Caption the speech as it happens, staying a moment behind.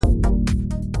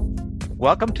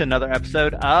Welcome to another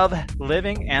episode of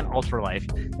Living an Ultra Life.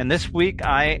 And this week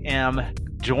I am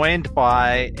joined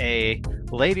by a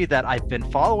lady that I've been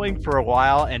following for a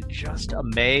while and just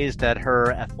amazed at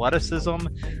her athleticism.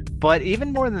 But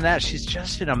even more than that, she's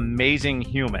just an amazing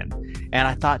human. And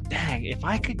I thought, dang, if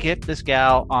I could get this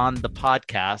gal on the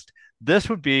podcast, this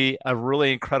would be a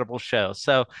really incredible show.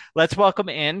 So let's welcome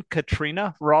in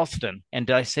Catrina Ralston. And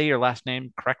did I say your last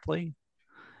name correctly?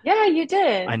 Yeah, you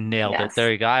did. I nailed it. Yes.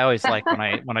 There you go. I always like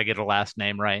when I get a last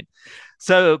name right.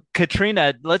 So,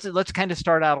 Catrina, let's kind of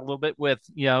start out a little bit with,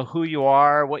 who you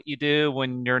are, what you do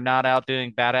when you're not out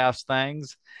doing badass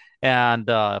things, and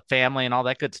family and all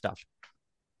that good stuff.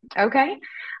 Okay.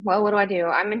 Well, what do?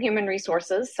 I'm in human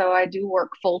resources, so I do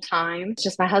work full time. It's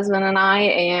just my husband and I,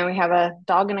 and we have a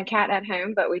dog and a cat at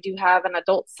home, but we do have an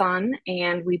adult son,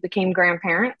 and we became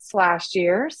grandparents last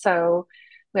year. So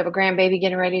we have a grandbaby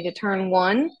getting ready to turn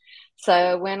one.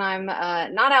 So when I'm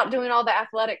not out doing all the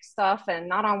athletic stuff and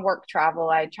not on work travel,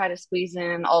 I try to squeeze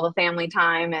in all the family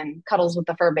time and cuddles with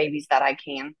the fur babies that I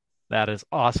can. That is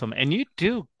awesome. And you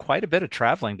do quite a bit of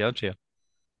traveling, don't you?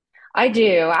 I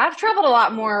do. I've traveled a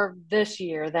lot more this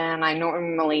year than I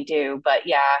normally do, but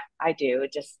yeah, I do.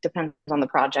 It just depends on the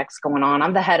projects going on.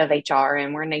 I'm the head of HR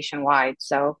and we're nationwide,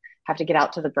 so have to get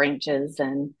out to the branches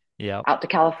and Yeah, out to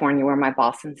California where my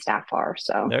boss and staff are.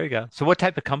 So there you go. So, what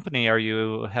type of company are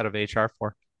you head of HR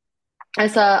for?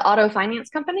 it's a auto finance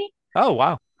company. Oh,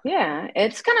 wow. Yeah,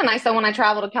 it's kind of nice though. When I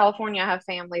travel to California, I have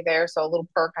family there, so a little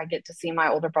perk. I get to see my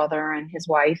older brother and his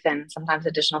wife, and sometimes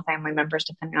additional family members,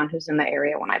 depending on who's in the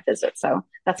area when I visit. So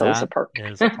that's always a That perk.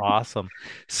 is awesome.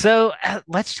 So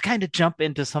let's kind of jump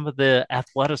into some of the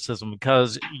athleticism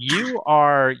because you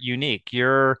are unique.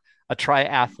 You're a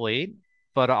triathlete,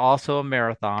 but also a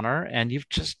marathoner, and you've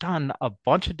just done a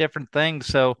bunch of different things.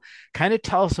 So kind of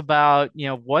tell us about,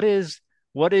 what is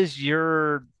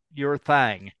your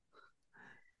thing?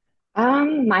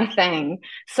 My thing.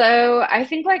 So I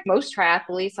think like most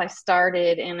triathletes, I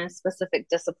started in a specific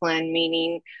discipline,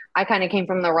 meaning I kind of came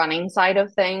from the running side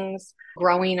of things.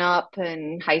 Growing up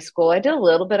in high school, I did a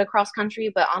little bit of cross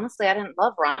country, but honestly, I didn't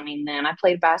love running then. I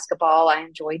played basketball, I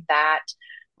enjoyed that.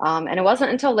 And it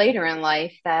wasn't until later in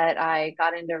life that I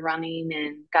got into running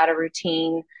and got a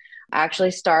routine. I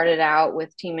actually started out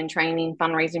with team and training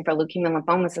fundraising for Leukemia and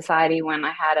Lymphoma Society when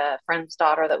I had a friend's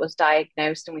daughter that was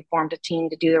diagnosed, and we formed a team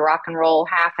to do the rock and roll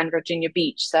half in Virginia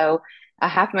Beach. So a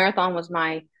half marathon was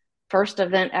my first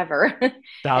event ever.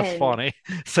 That's And funny.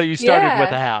 So you started with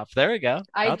a yeah, half. There we go.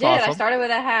 I That's did. I awesome. started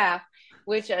with a half,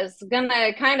 which is going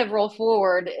to kind of roll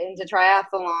forward into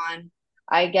triathlon.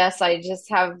 I guess I just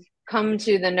have come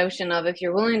to the notion of if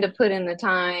you're willing to put in the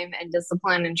time and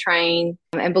discipline and train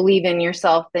and believe in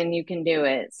yourself, then you can do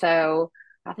it. So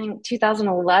I think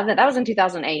 2011, that was in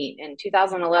 2008. In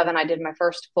 2011, I did my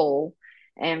first full.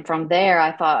 And from there,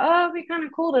 I thought, oh, it'd be kind of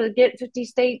cool to get 50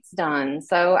 states done.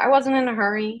 So I wasn't in a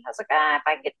hurry. I was like, if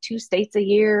I get two states a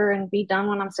year and be done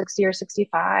when I'm 60 or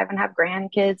 65 and have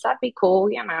grandkids, that'd be cool.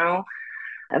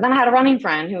 And then I had a running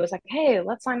friend who was like, hey,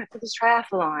 let's sign up for this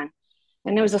triathlon.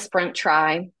 And it was a sprint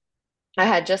try. I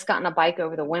had just gotten a bike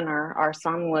over the winter. Our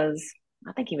son was,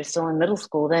 I think he was still in middle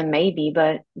school then, maybe,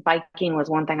 but biking was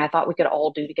one thing I thought we could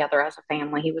all do together as a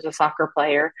family. He was a soccer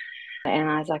player. And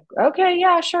I was like, okay,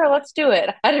 yeah, sure, let's do it.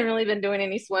 I hadn't really been doing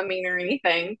any swimming or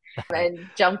anything. And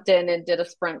jumped in and did a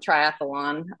sprint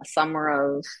triathlon a summer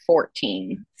of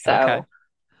 14. Okay. So,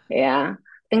 yeah,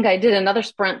 I think I did another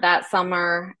sprint that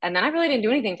summer. And then I really didn't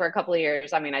do anything for a couple of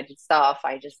years. I mean, I did stuff,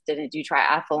 I just didn't do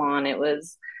triathlon. It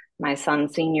was my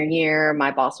son's senior year.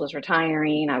 My boss was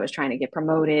retiring. I was trying to get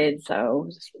promoted. So,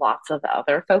 just lots of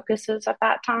other focuses at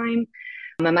that time.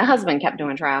 And my husband kept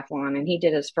doing triathlon and he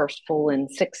did his first full in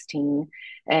 16.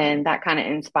 And that kind of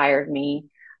inspired me.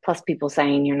 Plus, people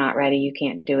saying you're not ready, you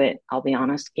can't do it. I'll be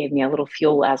honest, gave me a little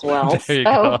fuel as well. There you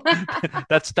So go.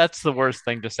 That's the worst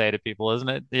thing to say to people, isn't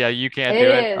it? Yeah, you can't it do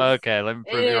it. is. Okay, let me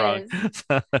It prove you wrong. is.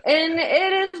 And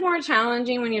it is more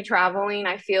challenging when you're traveling.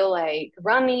 I feel like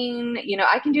running,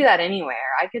 I can do that anywhere.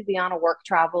 I could be on a work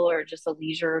travel or just a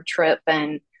leisure trip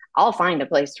and I'll find a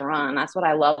place to run. That's what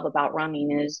I love about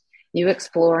running is you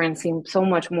explore and see so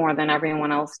much more than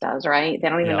everyone else does, right? They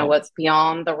don't even know Yeah. what's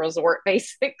beyond the resort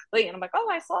basically. And I'm like, oh,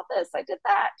 I saw this, I did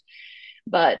that.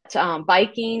 But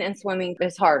biking and swimming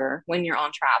is harder when you're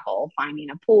on travel, finding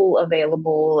a pool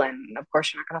available. And of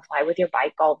course, you're not going to fly with your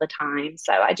bike all the time.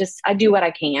 So I do what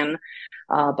I can.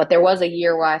 But there was a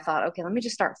year where I thought, okay, let me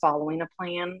just start following a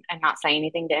plan and not say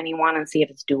anything to anyone and see if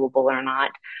it's doable or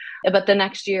not. But the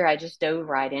next year, I just dove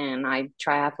right in. I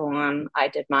triathlon. I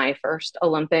did my first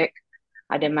Olympic.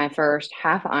 I did my first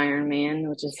half Ironman,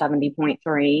 which is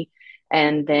 70.3.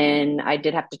 And then I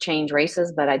did have to change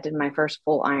races, but I did my first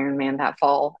full Ironman that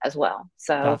fall as well.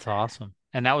 So That's awesome.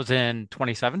 And that was in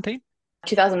 2017?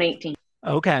 2018.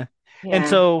 Okay. And Yeah.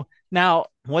 so now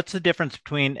what's the difference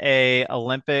between a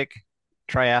Olympic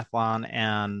triathlon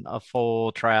and a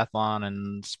full triathlon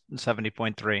and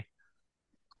 70.3?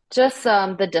 Just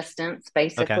the distance,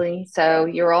 Okay. basically. So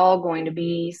you're all going to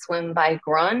be swim, bike,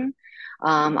 run.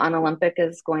 On Olympic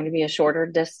is going to be a shorter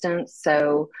distance.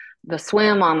 So the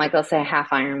swim on, like, let's say a half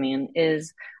Ironman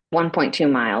is 1.2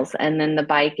 miles, and then the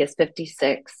bike is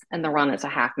 56, and the run is a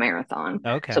half marathon.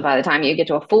 So Okay. by the time you get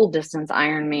to a full distance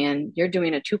Ironman, you're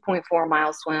doing a 2.4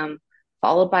 mile swim,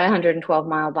 followed by a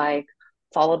 112-mile bike,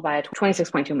 followed by a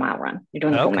 26.2 mile run. You're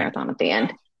doing the full Okay. marathon at the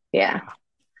end. Yeah. Wow.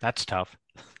 That's tough.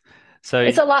 So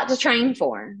It's a lot to train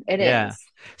for. It yeah. is.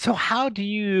 So how do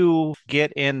you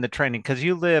get in the training? Because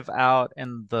you live out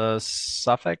in the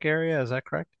Suffolk area, is that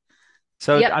correct?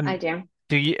 So Yep, I I'm do.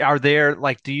 do you are there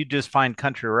like do you just find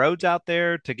country roads out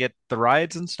there to get the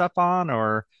rides and stuff on,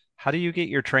 or how do you get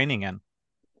your training in?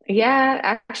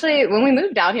 Yeah, actually, when we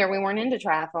moved out here, we weren't into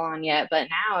triathlon yet, but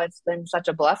now it's been such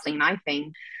a blessing, I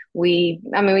think. I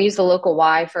mean, we use the local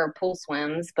Y for pool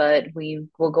swims, but we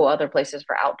will go other places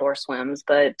for outdoor swims.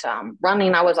 But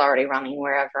running, I was already running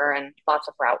wherever and lots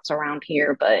of routes around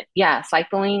here. But yeah,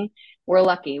 cycling, we're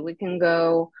lucky. We can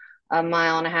go a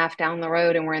mile and a half down the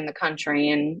road and we're in the country.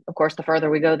 And of course, the further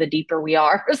we go, the deeper we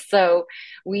are. So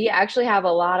we actually have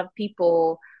a lot of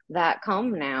people that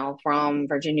come now from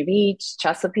Virginia Beach,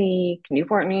 Chesapeake,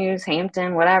 Newport News,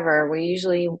 Hampton, whatever. We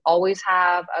usually always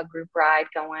have a group ride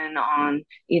going on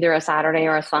either a Saturday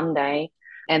or a Sunday.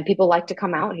 And people like to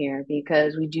come out here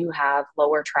because we do have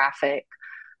lower traffic.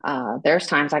 There's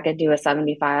times I could do a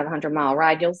 75, 100-mile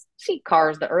ride. You'll see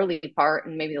cars the early part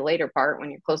and maybe the later part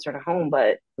when you're closer to home,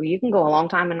 but you can go a long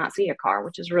time and not see a car,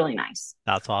 which is really nice.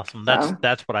 That's awesome. That's So,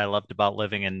 that's what I loved about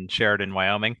living in Sheridan,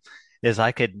 Wyoming, is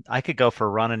I could go for a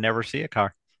run and never see a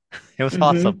car. It was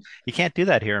awesome. mhm. You can't do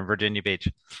that here in Virginia Beach.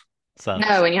 So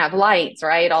No, and you have lights,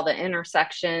 right? All the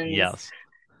intersections. yes.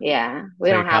 Yeah, we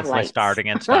So you're don't have constantly lights. starting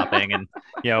and stopping and,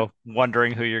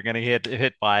 wondering who you're going to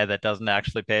hit by that doesn't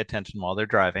actually pay attention while they're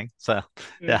driving. So,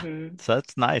 yeah. hmm So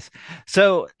that's nice.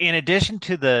 So in addition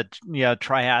to the,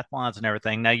 triathlons and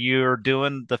everything, now you're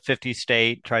doing the 50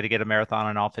 state, try to get a marathon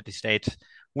in all 50 states.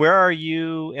 Where are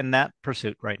you in that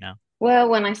pursuit right now? Well,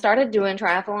 when I started doing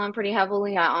triathlon pretty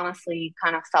heavily, I honestly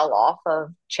kind of fell off of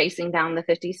chasing down the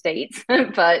 50 states.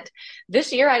 But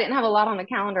this year, I didn't have a lot on the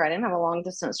calendar. I didn't have a long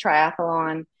distance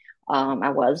triathlon. I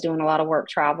was doing a lot of work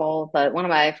travel, but one of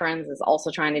my friends is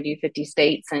also trying to do 50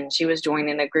 states, and she was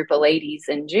joining a group of ladies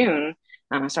in June.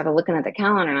 And I started looking at the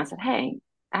calendar and I said, hey,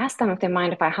 ask them if they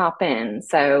mind if I hop in.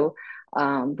 So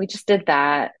we just did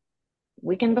that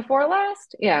weekend before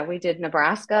last. Yeah, we did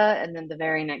Nebraska, and then the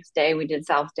very next day we did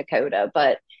South Dakota.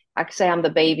 But I could say I'm the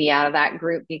baby out of that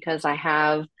group because I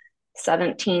have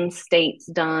 17 states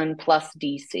done plus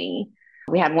DC.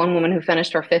 We had one woman who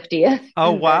finished her 50th,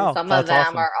 Oh, and then wow. some of That's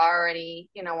them awesome. are already,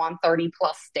 on 30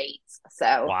 plus states.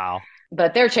 So, Wow.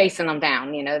 but they're chasing them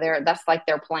down, that's like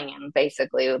their plan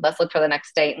basically. Let's look for the next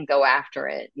state and go after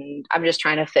it. And I'm just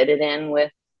trying to fit it in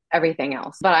with everything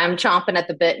else. But I'm chomping at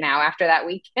the bit now after that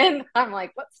weekend. I'm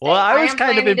like, what Well, state? I I was am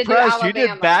kind of planning to do impressed. You did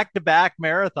Alabama. back-to-back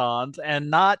marathons and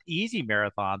not easy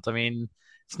marathons. I mean,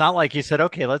 it's not like you said,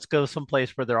 okay, let's go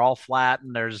someplace where they're all flat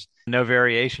and there's no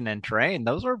variation in terrain.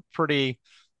 Those are pretty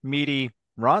meaty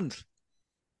runs.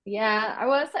 Yeah, I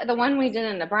was the one we did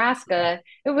in Nebraska.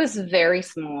 It was very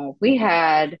small. We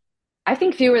had, I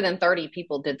think, fewer than 30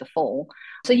 people did the full.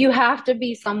 So you have to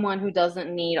be someone who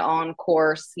doesn't need on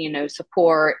course,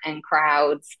 support and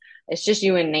crowds. It's just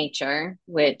you in nature,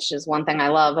 which is one thing I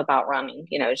love about running,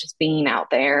 it's just being out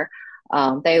there.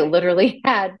 They literally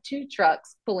had two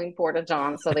trucks pulling porta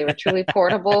johns, so they were truly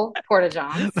portable porta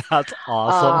johns. That's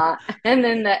awesome. Uh, and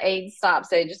then the aid stops,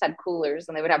 they just had coolers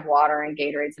and they would have water and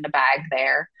Gatorades in a bag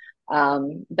there.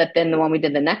 But then the one we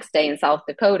did the next day in South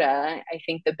Dakota, I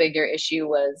think the bigger issue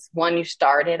was one, you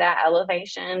started at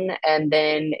elevation, and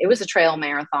then it was a trail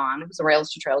marathon. It was a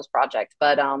Rails to Trails project.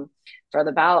 But for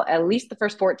about at least the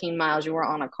first 14 miles, you were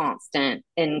on a constant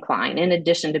incline in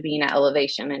addition to being at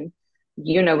elevation. And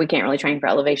we can't really train for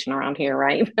elevation around here,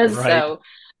 right? Right. So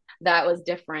that was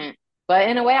different. But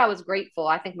in a way, I was grateful.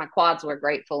 I think my quads were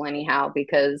grateful anyhow,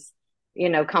 because,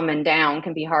 coming down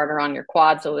can be harder on your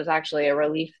quads. So it was actually a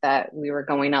relief that we were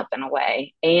going up in a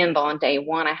way. And on day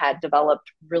one, I had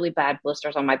developed really bad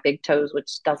blisters on my big toes,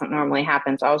 which doesn't normally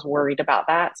happen. So I was worried about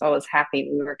that. So I was happy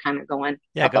we were kind of going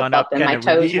Yeah, up, up, going up, up and kind my of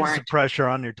toes relieves the weren't. pressure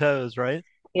on your toes, right?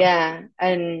 Yeah.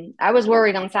 And I was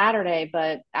worried on Saturday,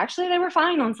 but actually they were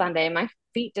fine on Sunday. My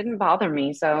feet didn't bother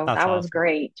me. So That's that was awesome.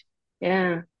 great.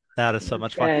 Yeah, That is it so was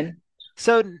much fun. good.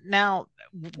 So now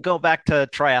go back to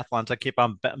triathlons. I keep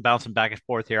on bouncing back and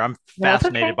forth here. I'm That's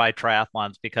fascinated okay. by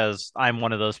triathlons because I'm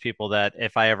one of those people that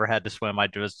if I ever had to swim, I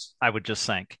would just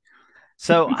sink.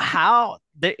 So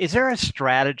is there a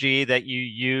strategy that you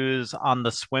use on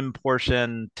the swim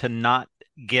portion to not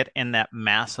get in that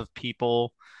mass of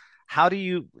people? What do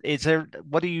you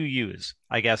use?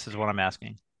 I guess is what I'm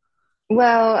asking.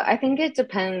 Well, I think it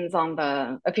depends on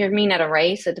if you're mean at a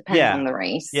race, it depends Yeah. on the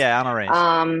race. Yeah, on a race.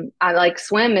 I like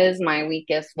swim is my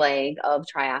weakest leg of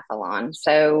triathlon.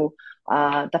 So,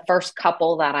 the first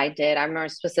couple that I did, I remember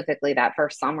specifically that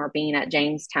first summer being at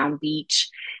Jamestown Beach,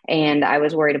 and I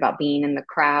was worried about being in the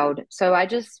crowd. So I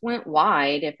just went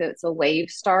wide. If it's a wave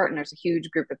start and there's a huge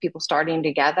group of people starting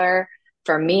together,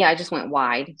 for me, I just went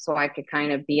wide so I could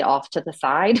kind of be off to the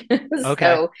side. Okay.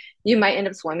 So you might end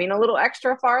up swimming a little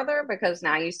extra farther because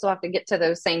now you still have to get to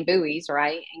those same buoys,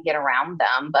 right? And get around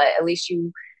them. But at least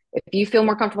if you feel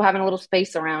more comfortable having a little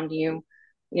space around you,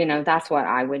 that's what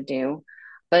I would do.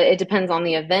 But it depends on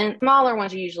the event. Smaller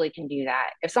ones, you usually can do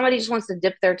that. If somebody just wants to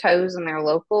dip their toes in their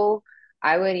local,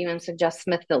 I would even suggest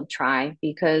Smithfield Tri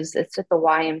because it's at the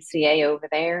YMCA over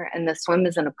there and the swim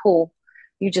is in a pool.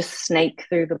 You just snake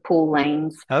through the pool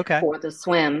lanes Okay. for the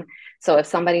swim. So if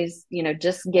somebody's,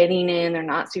 just getting in, they're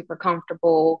not super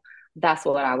comfortable, that's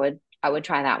what I would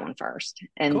try that one first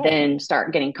and Cool. then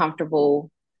start getting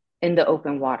comfortable in the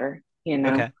open water.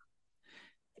 Okay.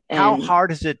 How And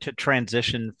hard is it to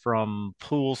transition from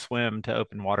pool swim to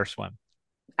open water swim?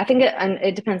 I think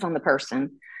it depends on the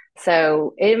person.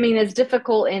 So, I mean, it's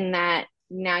difficult in that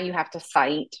now you have to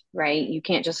sight, right? You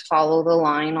can't just follow the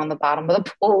line on the bottom of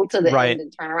the pool to the end Right.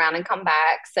 and turn around and come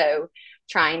back. So,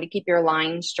 trying to keep your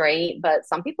line straight. But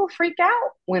some people freak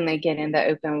out when they get into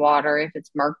open water if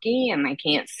it's murky and they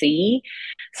can't see.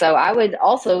 So, I would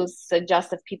also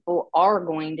suggest if people are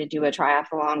going to do a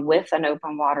triathlon with an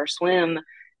open water swim,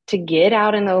 to get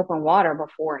out in the open water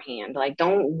beforehand. Like,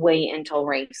 don't wait until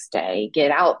race day.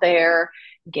 Get out there,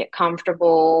 get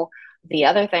comfortable. The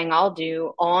other thing I'll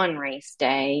do on race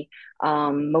day,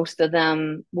 most of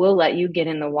them will let you get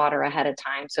in the water ahead of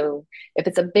time. So if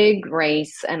it's a big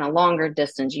race and a longer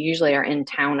distance, you usually are in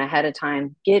town ahead of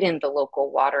time. Get in the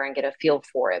local water and get a feel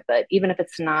for it. But even if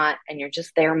it's not, and you're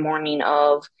just there morning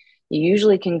of, you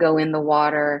usually can go in the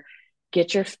water,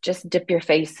 just dip your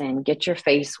face in, get your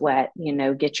face wet,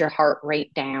 get your heart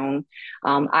rate down.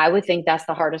 I would think that's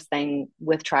the hardest thing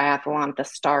with triathlon at the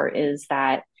start is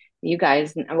that you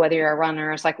guys, whether you're a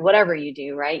runner, it's like whatever you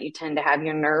do, right? You tend to have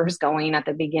your nerves going at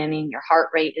the beginning, your heart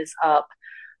rate is up,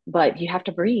 but you have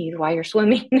to breathe while you're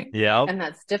swimming. Yep. And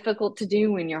that's difficult to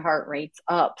do when your heart rate's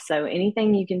up. So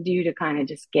anything you can do to kind of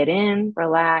just get in,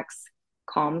 relax,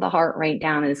 calm the heart rate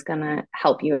down is going to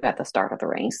help you at the start of the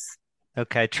race.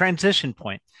 Okay. Transition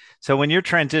point. So when you're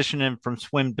transitioning from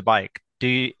swim to bike,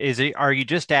 are you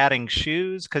just adding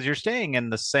shoes? Because you're staying in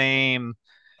the same,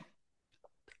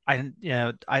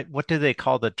 what do they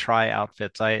call the tri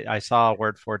outfits? I saw a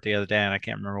word for it the other day and I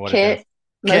can't remember what it is. Kit.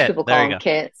 Most Kit. people There call you them go.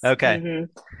 kits. Okay.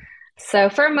 So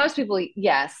for most people,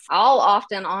 yes, I'll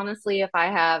often, honestly, if I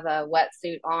have a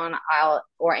wetsuit on,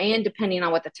 and depending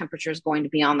on what the temperature is going to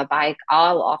be on the bike,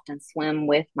 I'll often swim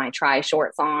with my tri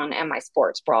shorts on and my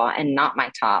sports bra and not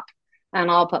my top. And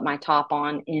I'll put my top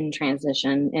on in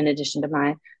transition in addition to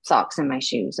my socks and my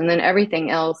shoes. And then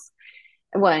everything else,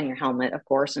 well, and your helmet, of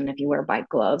course, and if you wear bike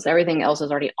gloves, everything else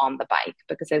is already on the bike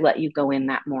because they let you go in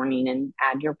that morning and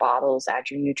add your bottles,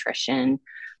 add your nutrition.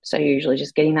 So you're usually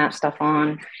just getting that stuff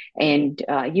on, and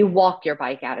you walk your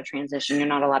bike out of transition. You're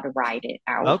not allowed to ride it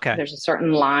out. Okay. There's a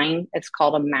certain line. It's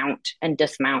called a mount and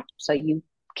dismount. So you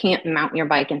can't mount your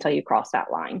bike until you cross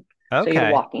that line. So you're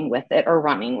Okay. walking with it or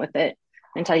running with it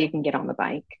until you can get on the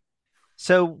bike.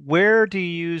 So where do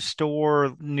you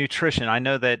store nutrition? I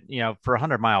know that, for a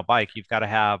 100-mile bike, you've got to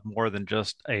have more than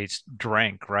just a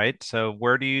drink, right? So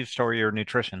where do you store your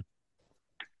nutrition?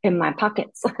 In my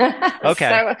pockets. Okay.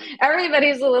 So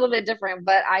everybody's a little bit different,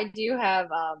 but I do have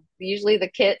usually the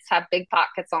kits have big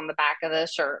pockets on the back of the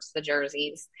shirts, the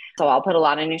jerseys. So I'll put a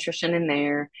lot of nutrition in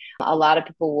there. A lot of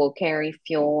people will carry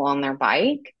fuel on their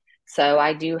bike. So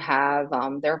I do have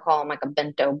they're calling like a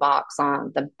bento box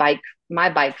on the bike.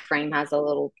 My bike frame has a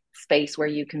little space where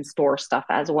you can store stuff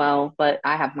as well, but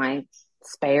I have my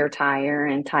spare tire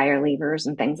and tire levers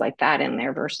and things like that in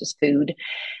there versus food.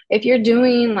 If you're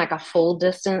doing like a full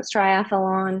distance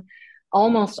triathlon,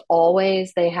 almost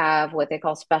always they have what they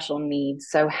call special needs.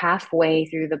 So halfway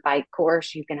through the bike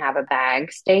course, you can have a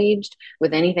bag staged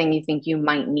with anything you think you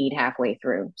might need halfway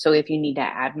through. So if you need to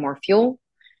add more fuel,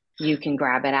 you can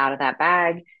grab it out of that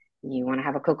bag. You want to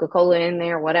have a Coca-Cola in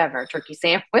there, whatever, turkey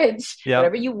sandwich, Yep.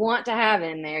 whatever you want to have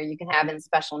in there, you can have in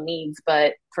special needs.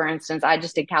 But for instance, I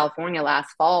just did California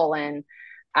last fall and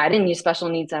I didn't use special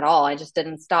needs at all. I just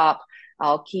didn't stop.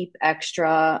 I'll keep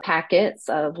extra packets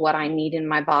of what I need in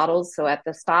my bottles. So at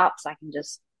the stops, I can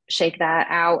just shake that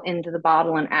out into the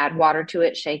bottle and add water to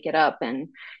it, shake it up, and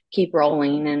keep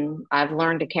rolling. And I've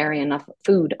learned to carry enough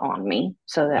food on me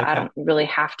so that I Okay. don't really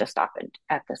have to stop it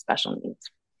at the special needs.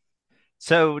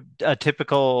 So a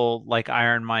typical like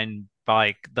Ironman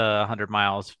bike, the 100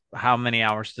 miles, how many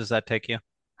hours does that take you?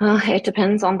 It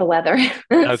depends on the weather.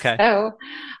 Okay. So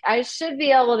I should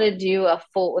be able to do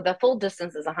the full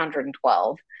distance is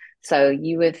 112. So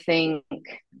you would think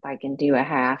I can do a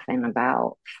half in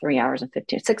about 3 hours and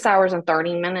 15, 6 hours and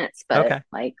 30 minutes. But Okay.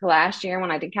 like last year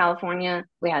when I did California,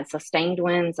 we had sustained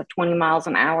winds of 20 miles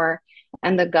an hour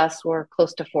and the gusts were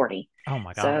close to 40. Oh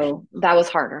my gosh. So that was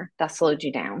harder. That slowed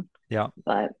you down. Yeah.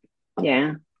 But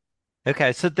yeah.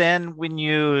 Okay. So then when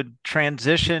you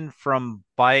transition from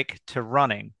bike to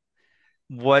running,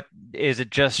 what is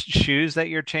it just shoes that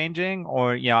you're changing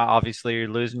or obviously you're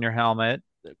losing your helmet.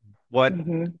 What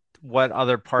Hmm. what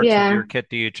other parts of Yeah. your kit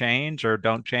do you change or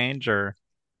don't change or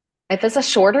If it's a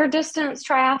shorter distance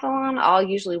triathlon, I'll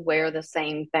usually wear the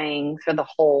same thing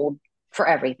for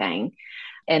everything.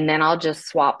 And then I'll just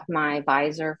swap my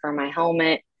visor for my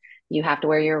helmet. You have to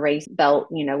wear your race belt,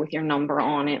 with your number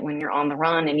on it when you're on the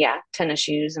run. And yeah, tennis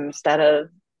shoes instead of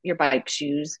your bike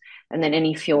shoes. And then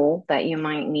any fuel that you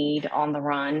might need on the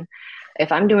run.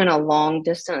 If I'm doing a long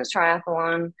distance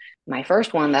triathlon, my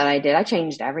first one that I did, I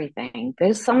changed everything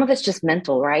because some of it's just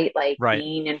mental, right? Like right?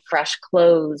 being in fresh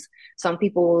clothes. Some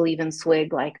people will even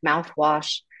swig like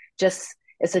mouthwash. Just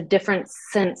it's a different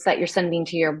sense that you're sending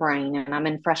to your brain. And I'm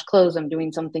in fresh clothes. I'm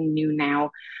doing something new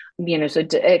now. So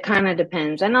it kind of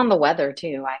depends, and on the weather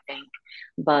too, I think.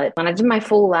 But when I did my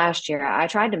full last year, I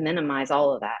tried to minimize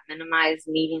all of that, minimize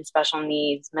needing special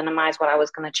needs, minimize what I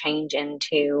was going to change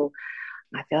into.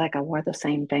 I feel like I wore the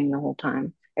same thing the whole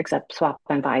time, except swap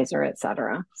and visor,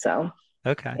 etc. So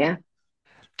Okay. yeah.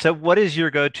 So what is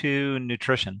your go-to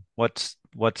nutrition? What's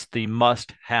the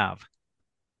must have?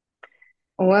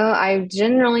 Well, I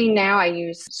generally now I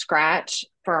use Scratch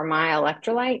for my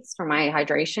electrolytes, for my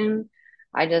hydration.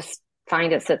 I just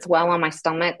find it sits well on my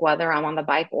stomach, whether I'm on the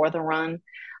bike or the run.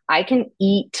 I can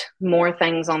eat more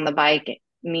things on the bike,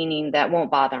 meaning that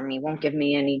won't bother me, won't give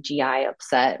me any GI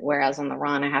upset. Whereas on the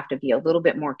run, I have to be a little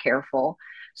bit more careful.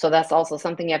 So that's also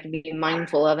something you have to be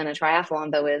mindful of in a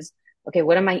triathlon, though, is okay,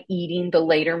 what am I eating the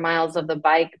later miles of the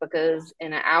bike? Because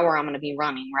in an hour, I'm going to be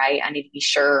running, right? I need to be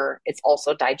sure it's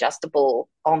also digestible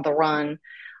on the run.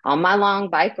 On my long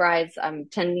bike rides, I'm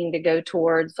tending to go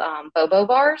towards Bobo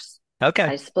bars.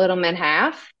 Okay. I split them in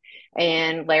half.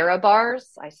 And Lara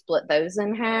bars, I split those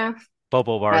in half.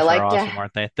 Bobo I bars are like to, awesome,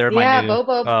 aren't they? They're my yeah, new.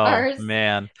 Bobo Oh bars,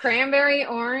 man. cranberry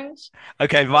orange,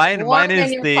 Okay, mine warm in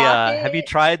is your the have you pocket.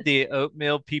 tried the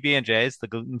oatmeal PB&Js, the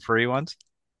gluten-free ones?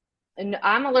 And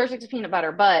I'm allergic to peanut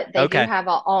butter, but they do Okay. have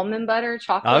a almond butter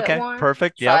chocolate Okay, one.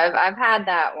 perfect. So Yep. I've had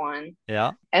that one.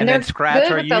 Yeah. And And then they're scratch,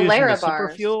 good are with you the using the Lara super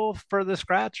bars. fuel for the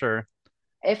scratch or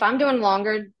If I'm doing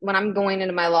longer, when I'm going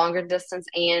into my longer distance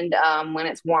and when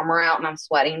it's warmer out and I'm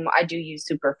sweating, I do use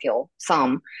super fuel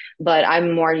some, but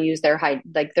I'm more use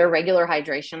like their regular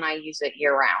hydration. I use it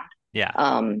year round yeah.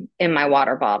 in my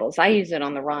water bottles. I use it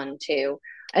on the run too.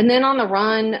 And then on the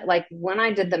run, like when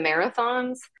I did the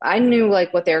marathons, I knew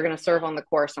like what they were going to serve on the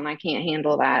course, and I can't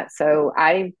handle that. So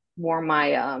I wore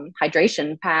my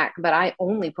hydration pack, but I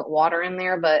only put water in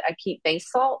there, but I keep base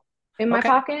salt in my Okay.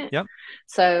 pocket. Yep.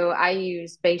 So I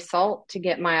use base salt to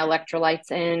get my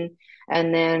electrolytes in.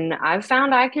 And then I've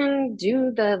found I can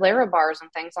do the Lara bars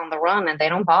and things on the run and they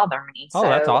don't bother me. Oh,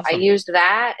 that's So I awesome. used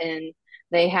that, and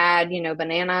they had,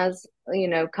 bananas,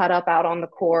 cut up out on the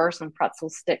course and pretzel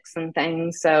sticks and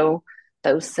things. So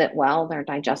those sit well, they're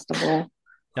digestible.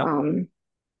 Yep. Um,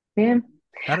 yeah.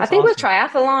 That I is think with awesome.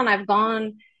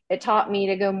 triathlon, it taught me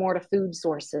to go more to food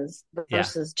sources Yeah.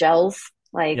 versus gels.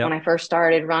 Like when Yep. I first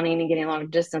started running and getting a long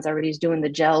distance, everybody's doing the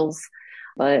gels,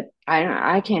 but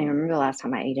I can't even remember the last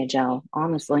time I ate a gel,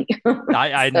 honestly.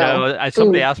 I So know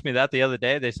somebody food. asked me that the other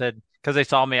day. They said because they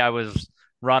saw me I was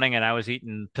running and I was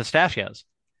eating pistachios.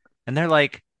 And they're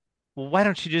like, well, why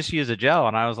don't you just use a gel?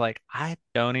 And I was like, I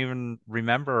don't even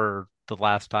remember the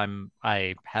last time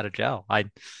I had a gel.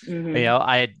 Hmm.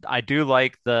 I do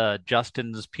like the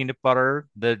Justin's peanut butter.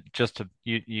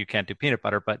 You can't do peanut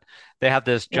butter, but they have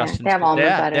this Yeah, they Justin's. have almond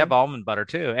Yeah, they have butter. almond butter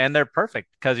too, and they're perfect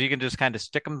because you can just kind of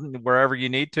stick them wherever you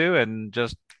need to and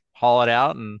just haul it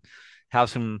out and have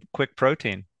some quick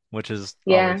protein, which is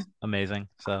Yeah, always amazing.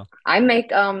 So I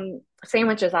make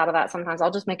sandwiches out of that sometimes.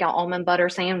 I'll just make an almond butter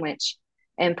sandwich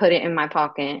and put it in my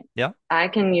pocket. Yeah. I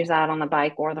can use that on the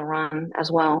bike or the run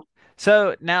as well.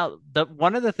 So now the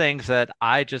one of the things that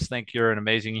I just think you're an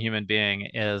amazing human being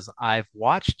is I've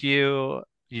watched you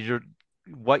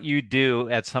what you do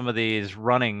at some of these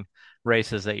running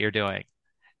races that you're doing.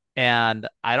 And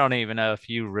I don't even know if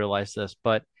you realize this,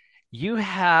 but you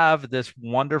have this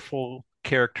wonderful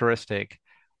characteristic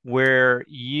where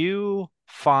you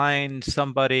find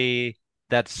somebody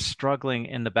that's struggling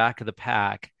in the back of the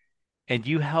pack and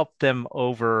you help them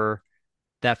over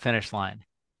that finish line.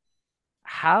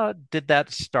 How did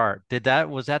that start?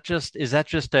 Was that just, is that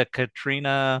just a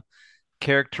Katrina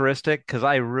characteristic? Because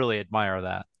I really admire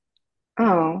that.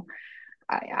 Oh,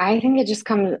 I think it just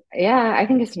comes, yeah, I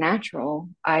think it's natural.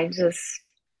 I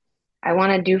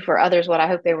want to do for others what I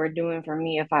hope they were doing for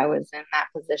me if I was in that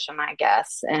position, I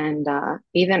guess. And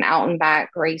even out and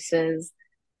back races,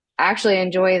 I actually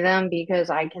enjoy them because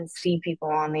I can see people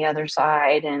on the other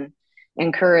side and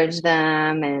encourage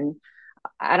them. And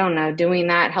I don't know, doing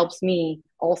that helps me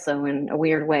also in a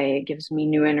weird way. It gives me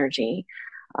new energy.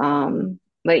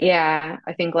 But yeah,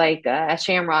 I think like at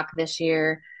Shamrock this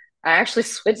year, I actually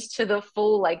switched to the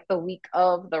full, like the week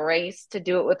of the race to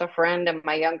do it with a friend, and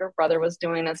my younger brother was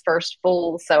doing his first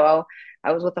full. So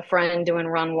I was with a friend doing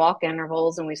run walk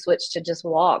intervals, and we switched to just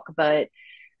walk. But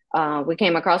we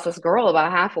came across this girl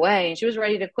about halfway and she was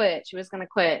ready to quit. She was going to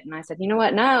quit. And I said, you know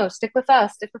what? No, stick with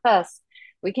us. Stick with us.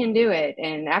 We can do it.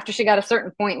 And after she got a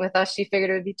certain point with us, she figured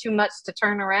it would be too much to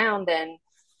turn around. And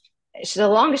the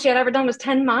longest she had ever done was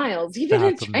 10 miles, even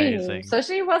in That's training. amazing. So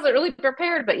she wasn't really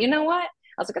prepared. But you know what?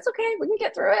 I was like, it's okay. We can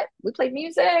get through it. We played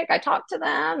music. I talked to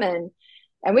them and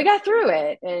we got through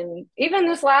it. And even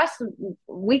this last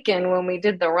weekend when we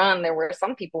did the run, there were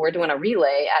some people were doing a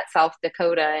relay at South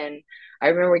Dakota. And I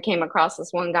remember we came across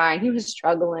this one guy and he was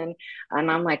struggling. And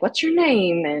I'm like, what's your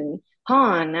name? And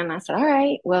Han. And I said, all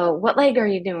right, well, what leg are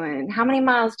you doing? How many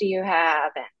miles do you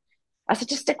have? And I said,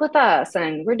 just stick with us.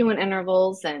 And we're doing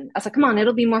intervals. And I said, come on,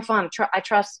 it'll be more fun. I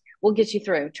trust we'll get you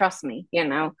through. Trust me.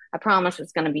 I promise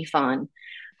it's going to be fun.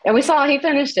 And we saw he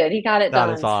finished it. He got it That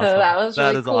is done. So awesome. that was That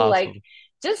really is cool. Like awesome.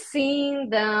 just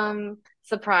seeing them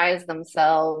surprise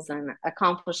themselves and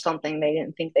accomplish something they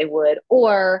didn't think they would,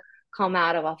 or come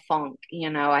out of a funk.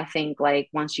 I think like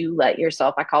once you let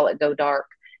yourself, I call it go dark.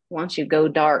 Once you go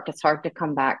dark, it's hard to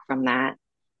come back from that.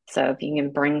 So if you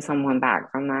can bring someone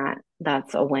back from that,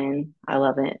 that's a win. I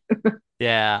love it.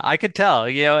 Yeah, I could tell,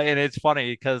 and it's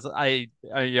funny because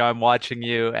I'm watching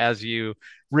you as you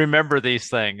remember these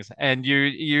things and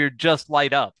you just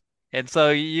light up. And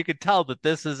so you could tell that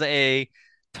this is a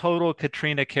total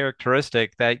Katrina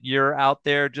characteristic that you're out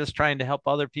there just trying to help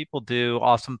other people do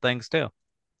awesome things too.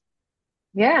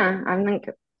 Yeah, I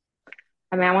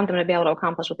want them to be able to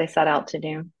accomplish what they set out to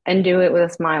do and do it with a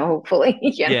smile, hopefully.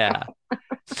 Yeah.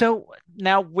 So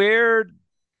now where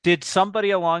did somebody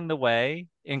along the way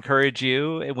encourage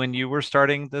you when you were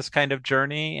starting this kind of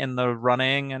journey in the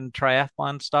running and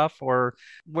triathlon stuff, or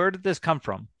where did this come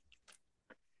from?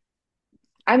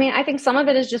 I mean, I think some of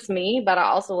it is just me, but I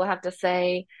also will have to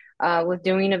say, with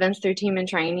doing events through Team and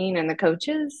Training and the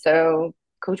coaches. So,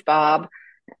 Coach Bob,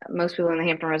 most people in the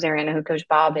Hampton Roads area know who Coach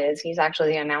Bob is. He's actually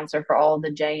the announcer for all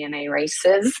the JNA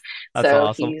races. That's So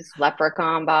awesome. he's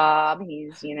Leprechaun Bob.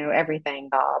 He's, everything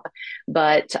Bob.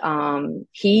 But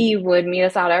he would meet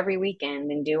us out every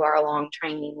weekend and do our long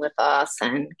training with us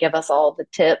and give us all the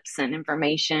tips and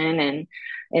information. And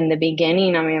in the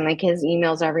beginning, I mean, like his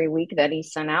emails every week that he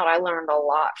sent out, I learned a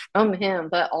lot from him,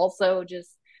 but also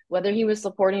just whether he was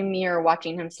supporting me or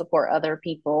watching him support other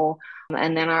people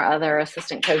and then our other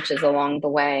assistant coaches along the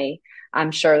way.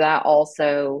 I'm sure that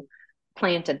also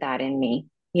planted that in me.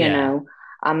 Yeah,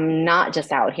 I'm not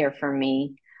just out here for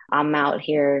me. I'm out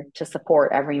here to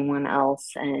support everyone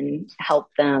else and help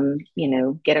them,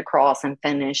 get across and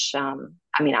finish. I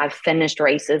mean, I've finished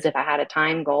races if I had a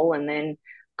time goal and then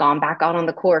gone back out on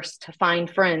the course to find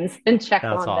friends and check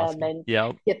that's on them awesome. and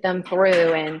Yep. get them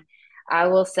through. And I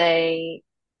will say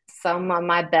some of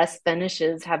my best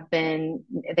finishes have been,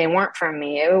 they weren't from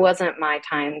me. It wasn't my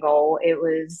time goal.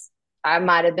 I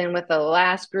might have been with the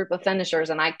last group of finishers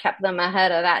and I kept them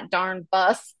ahead of that darn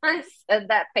bus. I said,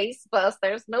 that pace bus,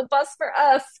 there's no bus for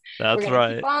us. We're That's going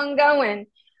to keep right. on going.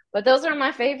 But those are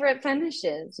my favorite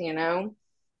finishes.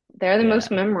 They're the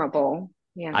most Yeah. memorable,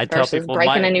 I tell versus people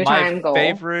breaking my a new my time goal.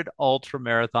 favorite ultra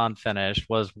marathon finish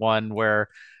was one where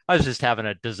I was just having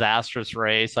a disastrous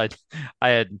race. I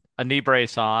had a knee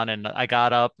brace on and I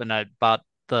got up and I about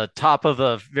the top of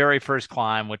the very first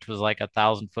climb, which was like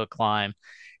 1,000-foot climb.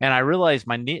 And I realized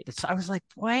my knee, I was like,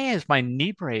 why is my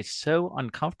knee brace so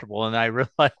uncomfortable? And I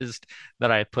realized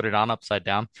that I put it on upside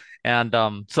down. And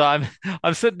so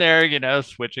I'm sitting there,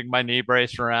 switching my knee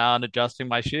brace around, adjusting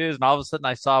my shoes, and all of a sudden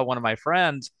I saw one of my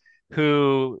friends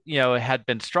who, had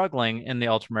been struggling in the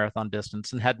ultramarathon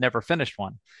distance and had never finished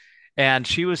one, and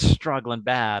she was struggling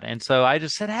bad. And so I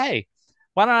just said, "Hey,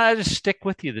 why don't I just stick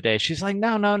with you today?" She's like,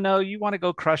 "No, no, no. You want to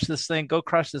go crush this thing? Go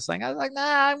crush this thing." I was like,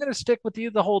 "Nah, I'm going to stick with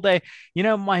you the whole day."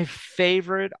 My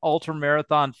favorite ultra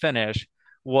marathon finish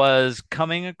was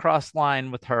coming across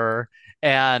line with her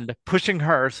and pushing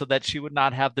her so that she would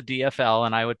not have the DFL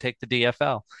and I would take the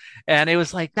DFL. And it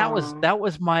was like Oh, that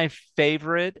was my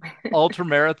favorite ultra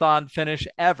marathon finish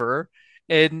ever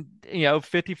in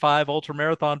 55 ultra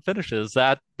marathon finishes.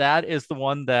 That is the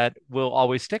one that will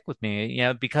always stick with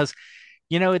me, because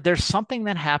there's something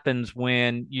that happens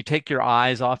when you take your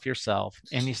eyes off yourself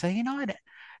and you say, what,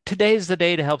 today's the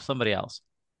day to help somebody else.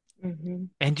 hmm,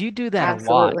 And you do that a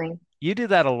lot. absolutely. You do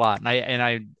that a lot.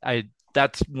 And I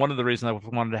that's one of the reasons I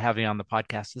wanted to have you on the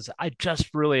podcast is I just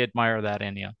really admire that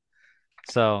in you.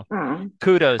 So Oh. I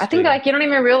kudos to think you. like you don't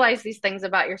even realize these things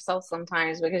about yourself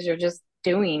sometimes because you're just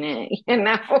doing it, you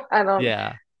know. I don't.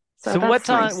 Yeah. So So that's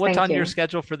nice. what's Thank on your you.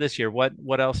 schedule for this year?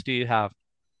 What else do you have?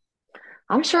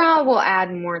 I'm sure I will add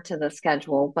more to the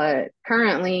schedule, but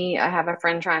currently I have a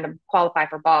friend trying to qualify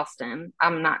for Boston.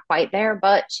 I'm not quite there,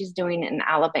 but she's doing it in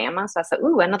Alabama. So I said,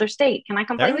 "Ooh, another state. Can I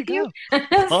come play There we with you?"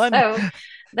 go. Fun. So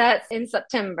that's in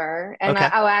September. And Okay.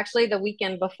 actually, the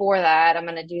weekend before that, I'm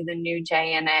going to do the new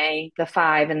JNA, the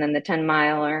 5, and then the 10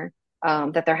 miler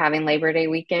that they're having Labor Day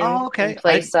weekend Oh, in okay.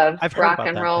 place of I've heard rock about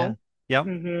and that. Yeah. roll. Yep.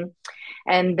 Hmm.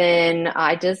 And then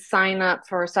I just sign up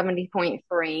for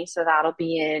 70.3. So that'll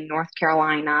be in North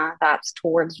Carolina. That's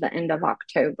towards the end of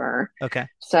October. Okay.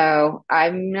 So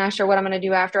I'm not sure what I'm going to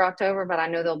do after October, but I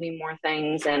know there'll be more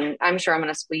things. And I'm sure I'm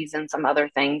going to squeeze in some other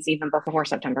things even before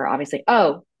September, obviously.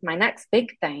 Oh, my next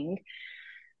big thing.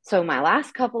 So my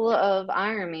last couple of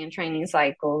Ironman training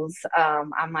cycles,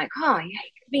 I'm like, oh, yeah,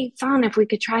 it could be fun if we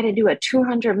could try to do a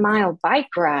 200-mile bike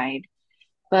ride.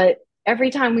 But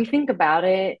every time we think about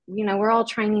it, we're all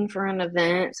training for an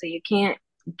event, so you can't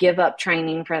give up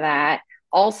training for that.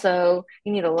 Also,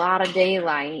 you need a lot of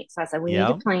daylight. So I said, we need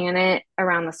to Yep. plan it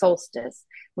around the solstice.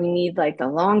 We need like the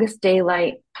longest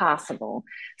daylight possible.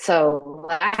 So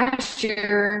last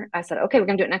year, I said, okay, we're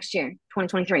going to do it next year,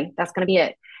 2023. That's going to be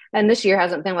it. And this year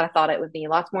hasn't been what I thought it would be.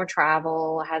 Lots more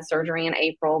travel, I had surgery in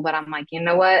April, but I'm like, you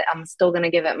know what? I'm still going to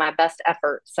give it my best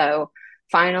effort. So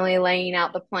finally laying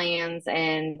out the plans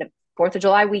and 4th of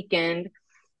July weekend,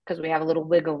 because we have a little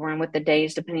wiggle room with the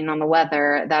days depending on the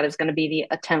weather, that is going to be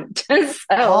the attempt. So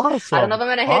I don't know if Awesome. I'm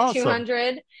going to hit Awesome.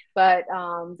 200, but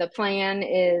the plan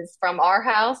is from our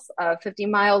house, a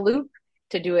 50-mile loop,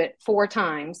 to do it 4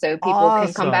 times. So people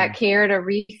can come back Awesome. here to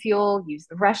refuel, use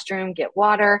the restroom, get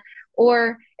water.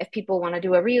 Or if people want to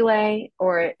do a relay,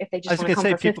 or if they I just was want to gonna come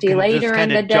say for people 50 can just later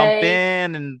kind in the of jump day.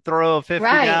 in and throw a 50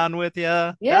 Right. down with you.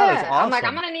 That is Yeah. I'm like,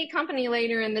 I'm awesome. going to need company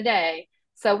later in the day.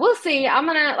 So we'll see.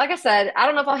 Like I said, I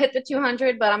don't know if I'll hit the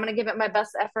 200, but I'm going to give it my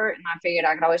best effort. And I figured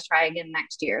I could always try again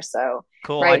next year. So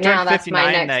Cool. I right turned now, that's my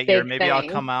 59 next that year. big Maybe I'll thing.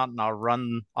 come out and I'll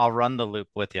run the loop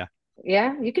with you.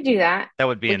 Yeah, you could do that. That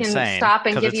would be We can insane stop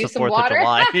and because give it's you the some 4th of water.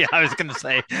 July. Yeah, I was gonna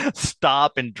say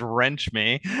stop and drench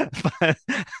me. But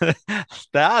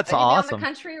that's I'll give you on the awesome.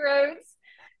 country roads.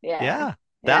 Yeah. Yeah,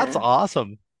 that's Yeah.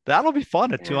 awesome. That'll be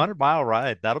fun. A Yeah. 200-mile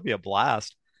ride. That'll be a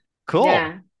blast. Cool.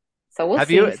 Yeah. So we'll Have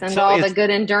see. you, Send so all the it's, good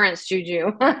endurance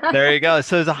juju. there you go.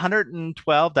 So is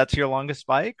 112, that's your longest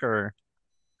bike or?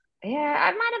 Yeah,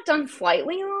 I might have done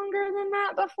slightly longer than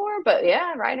that before, but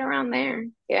yeah, right around there.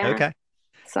 Yeah. Okay,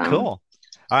 So cool. All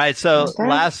right. So not bad.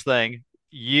 last thing,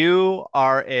 you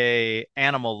are a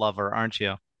animal lover, aren't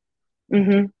you?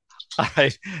 Hmm. All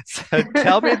right. So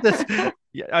tell me this.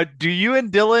 Do you and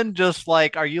Dylan just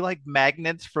like, are you like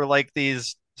magnets for like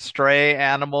these stray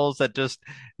animals that just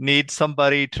need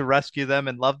somebody to rescue them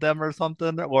and love them or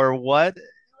something? Or what?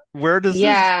 Where does this,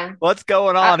 Yeah. what's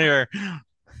going I on here?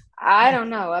 I don't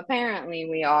know. Apparently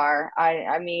we are.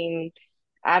 I mean,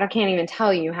 can't even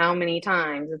tell you how many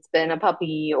times it's been a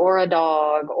puppy or a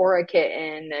dog or a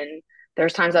kitten. And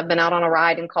there's times I've been out on a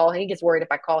ride and call. He gets worried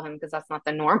if I call him because that's not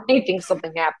the norm. He thinks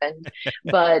something happened.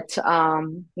 But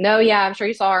no, yeah, I'm sure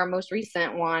you saw our most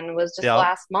recent one was just Yeah.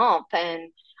 last month,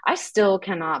 and I still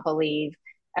cannot believe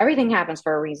everything happens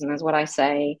for a reason, is what I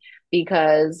say,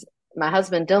 because my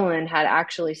husband Dylan had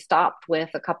actually stopped with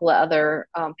a couple of other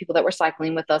people that were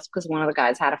cycling with us because one of the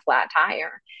guys had a flat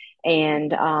tire.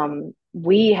 And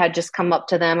we had just come up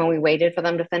to them and we waited for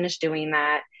them to finish doing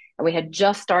that. And we had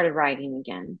just started riding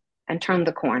again and turned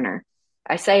the corner.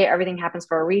 I say everything happens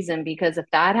for a reason because if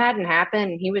that hadn't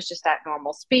happened, he was just at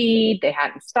normal speed, they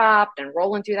hadn't stopped and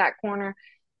rolling through that corner,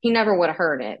 he never would have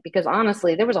heard it. Because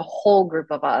honestly, there was a whole group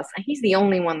of us, and he's the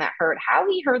only one that heard. How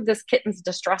he heard this kitten's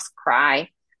distress cry,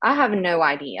 I have no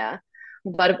idea.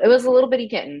 But it was a little bitty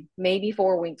kitten, maybe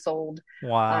 4 weeks old,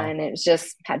 Wow. and it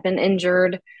just had been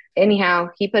injured. Anyhow,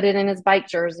 he put it in his bike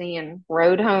jersey and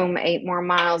rode home 8 more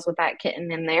miles with that kitten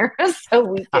in there so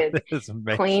we could That is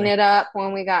clean amazing. it up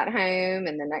when we got home.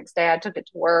 And the next day I took it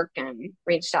to work and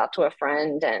reached out to a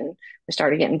friend, and we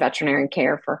started getting veterinary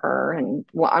care for her. And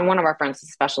one of our friends,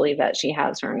 especially, that she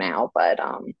has her now. But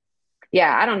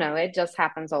yeah, I don't know. It just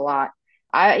happens a lot.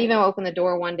 I even opened the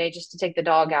door one day just to take the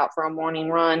dog out for a morning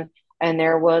run, and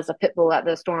there was a pit bull at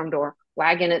the storm door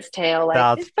wagging its tail like,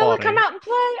 That's did Bella come funny. out and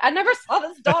play? I never saw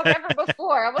this dog ever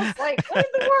before. I was like, what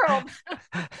in the world?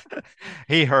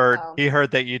 He So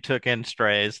heard that you took in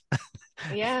strays.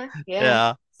 yeah, yeah.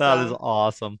 Yeah, that is So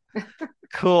awesome.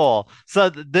 Cool. So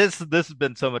this has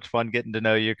been so much fun getting to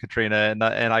know you, Katrina, and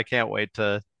I can't wait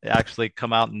to actually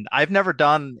come out, and I've never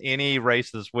done any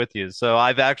races with you. So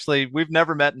we've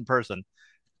never met in person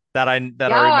that I yeah,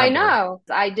 I remember. know.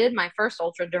 I did my first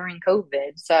ultra during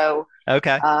COVID. So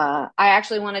Okay. I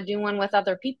actually want to do one with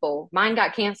other people. Mine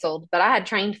got canceled, but I had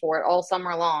trained for it all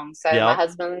summer long. So my Yep.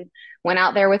 husband went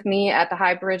out there with me at the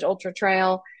High Bridge Ultra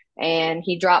Trail, and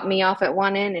he dropped me off at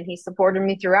one end and he supported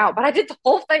me throughout. But I did the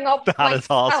whole thing all That by is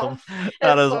awesome. myself.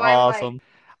 That And is so I'm like, awesome.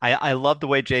 I love the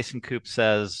way Jason Koop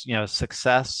says,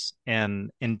 success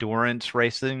in endurance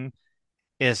racing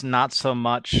is not so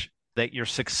much that you're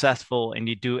successful and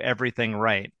you do everything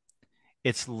right.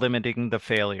 It's limiting the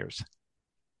failures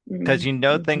because things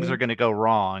mm-hmm. are going to go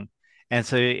wrong. And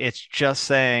so it's just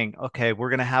saying, okay, we're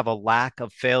going to have a lack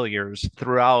of failures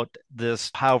throughout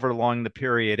this, however long the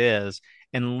period is,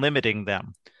 and limiting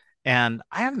them. And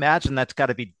I imagine that's got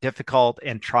to be difficult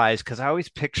and tries because I always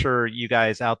picture you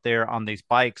guys out there on these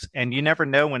bikes and you never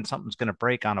know when something's going to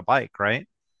break on a bike, right?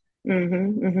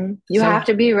 You So, have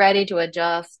to be ready to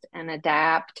adjust and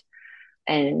adapt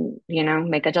and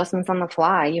make adjustments on the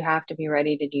fly. You have to be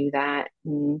ready to do that.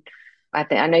 And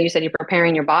I know you said you're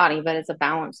preparing your body, but it's a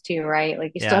balance too, right?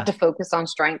 Like you still have yeah. to focus on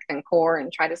strength and core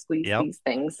and try to squeeze Yep. these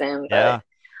things in. But Yeah.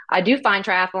 I do find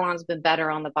triathlon's been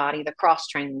better on the body, the cross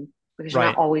training, because you're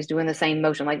not Right. always doing the same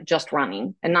motion, like just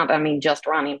running. And not that I mean just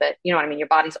running, but you know what I mean? Your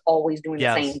body's always doing the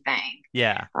Yes. same thing.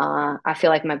 Yeah. I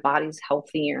feel like my body's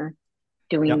healthier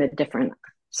doing Yep. the different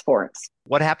sports.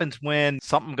 What happens when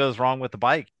something goes wrong with the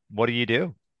bike? What do you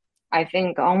do? I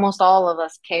think almost all of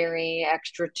us carry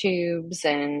extra tubes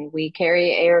and we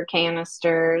carry air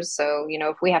canisters. So,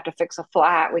 if we have to fix a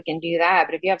flat, we can do that.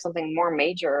 But if you have something more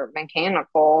major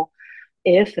mechanical,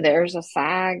 if there's a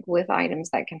sag with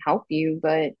items that can help you,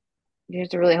 but you have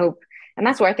to really hope. And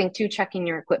that's where I think too, checking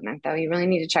your equipment though. You really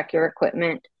need to check your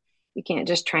equipment. You can't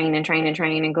just train and train and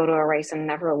train and go to a race and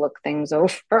never look things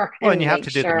over Well, and you and have make to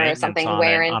do the sure maintenance something on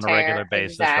wear it and on a regular tear.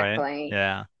 basis, right? Exactly.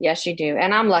 Yeah. Yes, you do.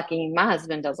 And I'm lucky. My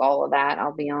husband does all of that.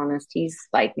 I'll be honest. He's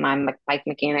like my bike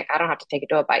mechanic. I don't have to take it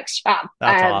to a bike shop.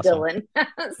 I That's have awesome. Dylan.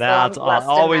 So I'm blessed in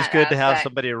Always that good to have aspect.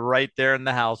 somebody right there in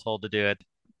the household to do it.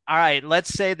 All right,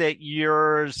 let's say that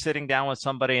you're sitting down with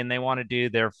somebody and they want to do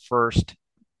their first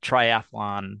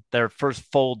triathlon, their first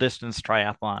full distance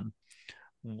triathlon.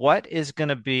 What is going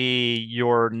to be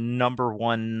your number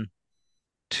one,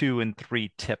 two, and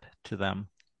three tip to them?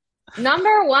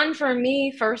 Number one for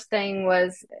me, first thing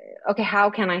was, okay,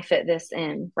 how can I fit this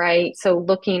in? Right. So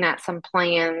looking at some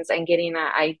plans and getting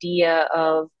an idea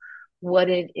of what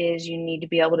it is you need to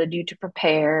be able to do to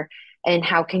prepare and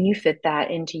how can you fit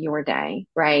that into your day,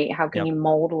 right? How can Yep. you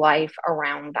mold life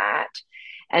around that?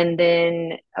 And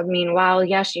then, I mean, while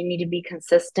yes, you need to be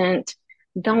consistent,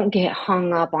 don't get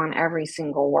hung up on every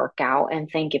single workout and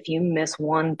think if you miss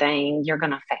one thing, you're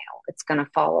going to fail. It's going to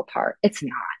fall apart. It's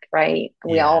not, right?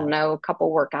 We all Yeah. know a couple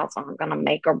workouts aren't going to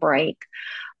make or break.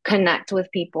 Connect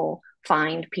with people,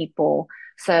 find people.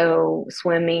 So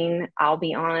swimming, I'll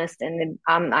be honest, and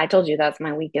I told you that's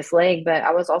my weakest leg, but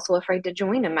I was also afraid to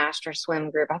join a master swim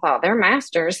group. I thought they're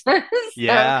masters, so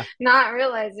Yeah. not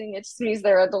realizing it just means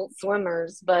they're adult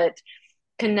swimmers, but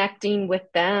connecting with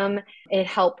them, it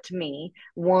helped me.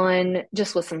 One,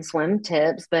 just with some swim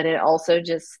tips, but it also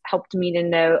just helped me to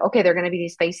know, okay, there are going to be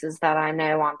these faces that I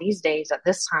know on these days at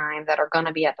this time that are going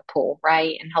to be at the pool,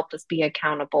 right? And helped us be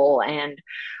accountable. And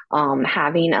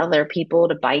having other people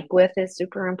to bike with is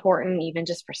super important, even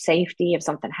just for safety. If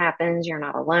something happens, you're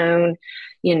not alone.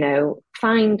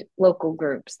 Find local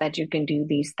groups that you can do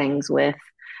these things with,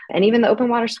 and even the open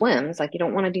water swims, like you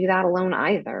don't want to do that alone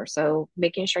either. So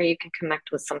making sure you can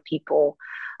connect with some people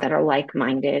that are like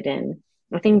minded and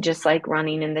I think just like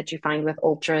running and that you find with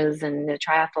ultras and the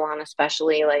triathlon,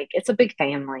 especially, like it's a big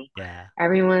family. Yeah.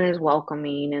 Everyone is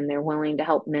welcoming and they're willing to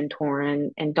help mentor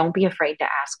and don't be afraid to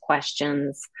ask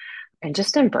questions and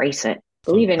just embrace it.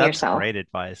 So Believe in that's yourself. great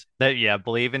advice. Yeah,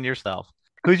 believe in yourself.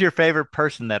 Who's your favorite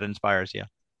person that inspires you?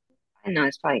 I know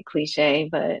it's probably cliche,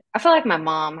 but I feel like my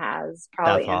mom has That's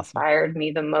probably awesome. inspired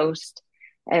me the most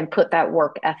and put that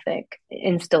work ethic,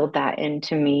 instilled that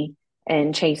into me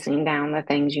and chasing down the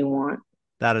things you want.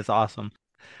 That is awesome.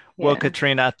 Well, Yeah.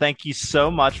 Catrina, thank you so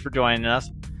much for joining us.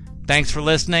 Thanks for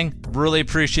listening. Really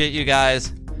appreciate you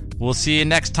guys. We'll see you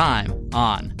next time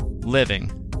on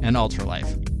Living an Ultra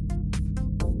Life.